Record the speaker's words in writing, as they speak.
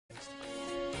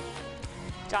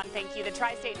John, thank you. The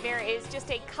Tri-State Fair is just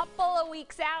a couple of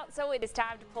weeks out, so it is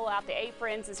time to pull out the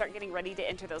aprons and start getting ready to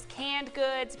enter those canned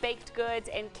goods, baked goods,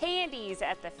 and candies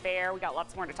at the fair. We got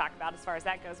lots more to talk about as far as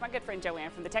that goes. My good friend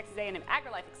Joanne from the Texas A&M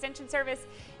AgriLife Extension Service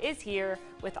is here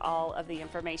with all of the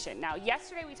information. Now,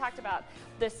 yesterday we talked about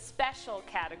the special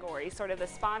categories, sort of the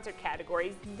sponsored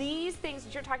categories. These things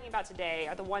that you're talking about today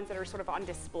are the ones that are sort of on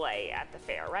display at the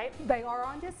fair, right? They are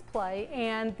on display,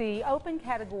 and the open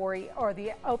category, or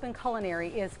the open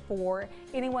culinary, is for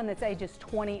anyone that's ages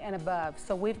 20 and above.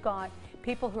 So we've got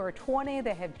people who are 20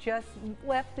 that have just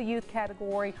left the youth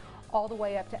category, all the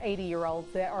way up to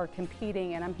 80-year-olds that are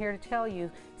competing, and I'm here to tell you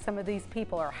some of these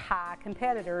people are high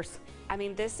competitors. I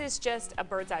mean, this is just a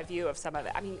bird's eye view of some of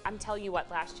it. I mean, I'm telling you what,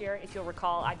 last year, if you'll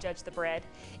recall, I judged the bread.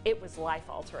 It was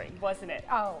life-altering, wasn't it?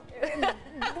 Oh,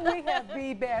 we have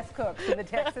the best cooks in the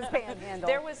Texas Panhandle.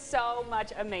 There was so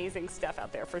much amazing stuff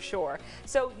out there, for sure.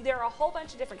 So there are a whole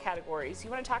bunch of different categories.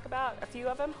 You want to talk about a few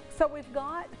of them? So we've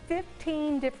got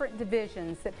 15 different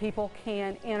divisions that people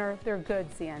can enter their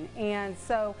goods in, and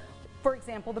so for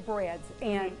example, the breads,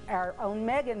 and our own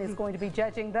Megan is going to be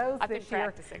judging those I've this been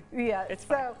year. practicing. Yeah, it's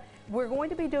so fun. We're going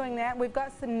to be doing that. We've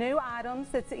got some new items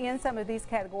that's in some of these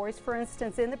categories. For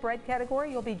instance, in the bread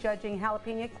category, you'll be judging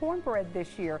jalapeno cornbread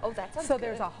this year. Oh, that sounds so good.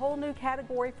 There's a whole new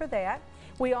category for that.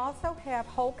 We also have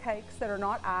whole cakes that are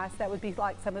not iced. That would be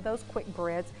like some of those quick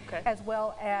breads, as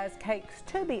well as cakes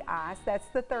to be iced. That's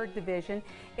the third division.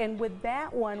 And with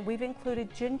that one, we've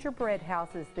included gingerbread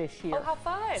houses this year. Oh, how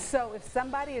fun. So if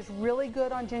somebody is really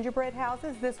good on gingerbread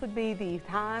houses, this would be the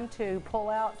time to pull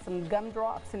out some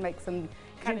gumdrops and make some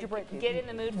gingerbread. Get in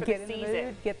the mood for the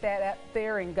season. Get that up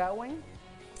there and going.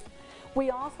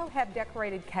 We also have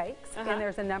decorated cakes, and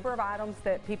there's a number of items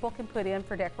that people can put in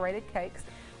for decorated cakes.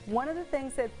 One of the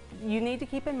things that you need to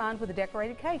keep in mind with the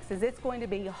decorated cakes is it's going to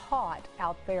be hot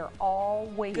out there all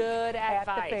week. Good at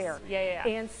advice. the fair. Yeah.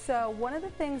 And so one of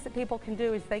the things that people can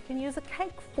do is they can use a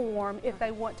cake form if they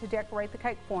want to decorate the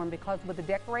cake form, because with the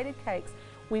decorated cakes,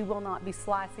 we will not be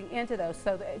slicing into those.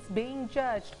 So that it's being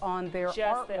judged on their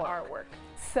Just the artwork.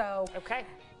 So okay.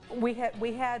 We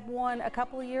had one a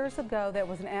couple of years ago that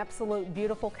was an absolute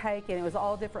beautiful cake, and it was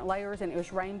all different layers, and it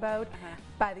was rainbowed.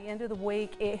 By the end of the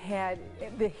week,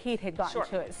 the heat had gotten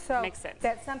to it. So makes sense.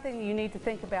 That's something you need to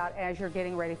think about as you're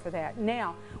getting ready for that.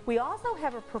 Now, we also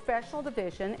have a professional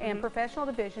division, and professional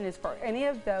division is for any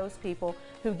of those people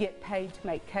who get paid to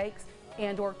make cakes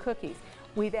and or cookies.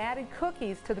 We've added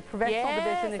cookies to the professional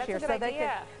division this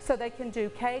year, so they can do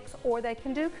cakes or they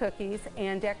can do cookies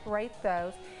and decorate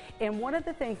those. And one of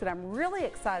the things that I'm really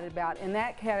excited about in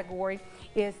that category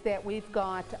is that we've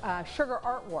got sugar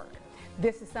artwork.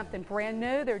 This is something brand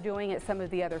new. They're doing at some of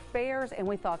the other fairs, and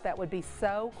we thought that would be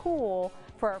so cool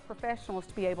for our professionals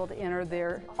to be able to enter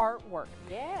their artwork.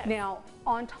 Yeah. Now,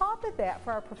 on top of that,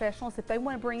 for our professionals, if they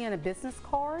want to bring in a business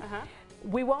card,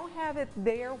 we won't have it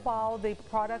there while the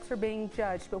products are being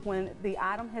judged, but when the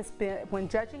item has been, when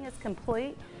judging is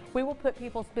complete, we will put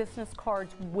people's business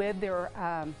cards with their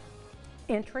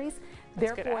entries.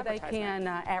 Therefore, they can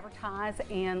advertise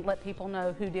and let people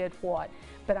know who did what.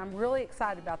 But I'm really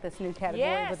excited about this new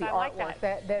category with the artwork. Like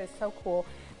that. That is so cool.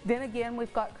 Then again,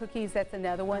 we've got cookies. That's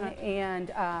another one.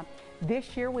 And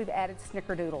this year we've added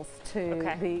snickerdoodles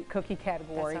to the cookie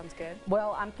category. That sounds good.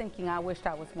 Well, I'm thinking I wished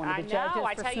I was one of the judges.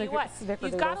 I tell you what,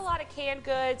 you've got a lot of canned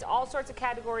goods, all sorts of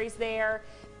categories there.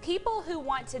 People who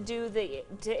want to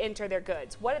enter their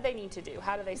goods, what do they need to do?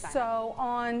 How do they sign up? So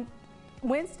on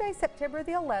Wednesday, September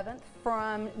the 11th,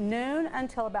 from noon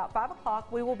until about 5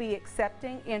 o'clock, we will be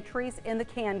accepting entries in the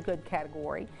canned good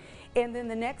category. And then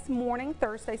the next morning,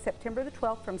 Thursday, September the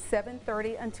 12th, from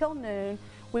 7:30 until noon,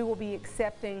 we will be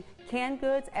accepting canned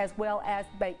goods as well as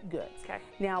baked goods.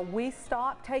 Now, we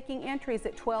stop taking entries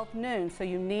at 12 noon, so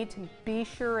you need to be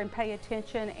sure and pay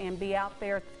attention and be out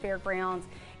there at the fairgrounds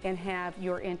and have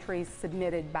your entries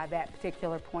submitted by that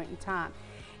particular point in time.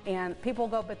 And people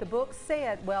go, but the book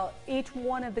said, well, each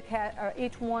one of the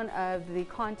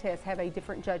contests have a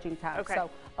different judging time.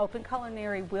 So Open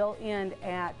Culinary will end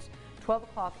at 12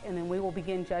 o'clock, and then we will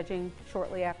begin judging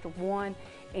shortly after 1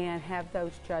 and have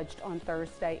those judged on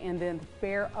Thursday. And then the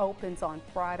fair opens on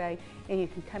Friday, and you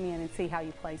can come in and see how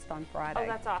you placed on Friday. Oh,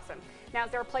 that's awesome. Now,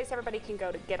 is there a place everybody can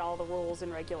go to get all the rules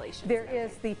and regulations? There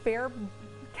is the fair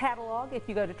catalog. If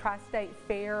you go to Tri-State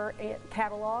Fair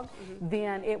catalog,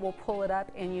 then it will pull it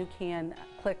up, and you can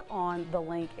click on the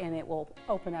link, and it will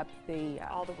open up the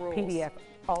all the rules. PDF,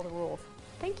 all the rules.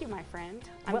 Thank you, my friend.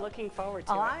 I'm looking forward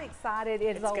to it. I'm excited.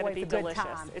 It's always a good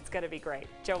time. It's going to be great.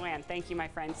 Joanne, thank you, my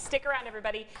friend. Stick around,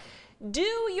 everybody. Do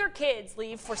your kids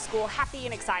leave for school happy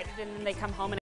and excited, and then they come home and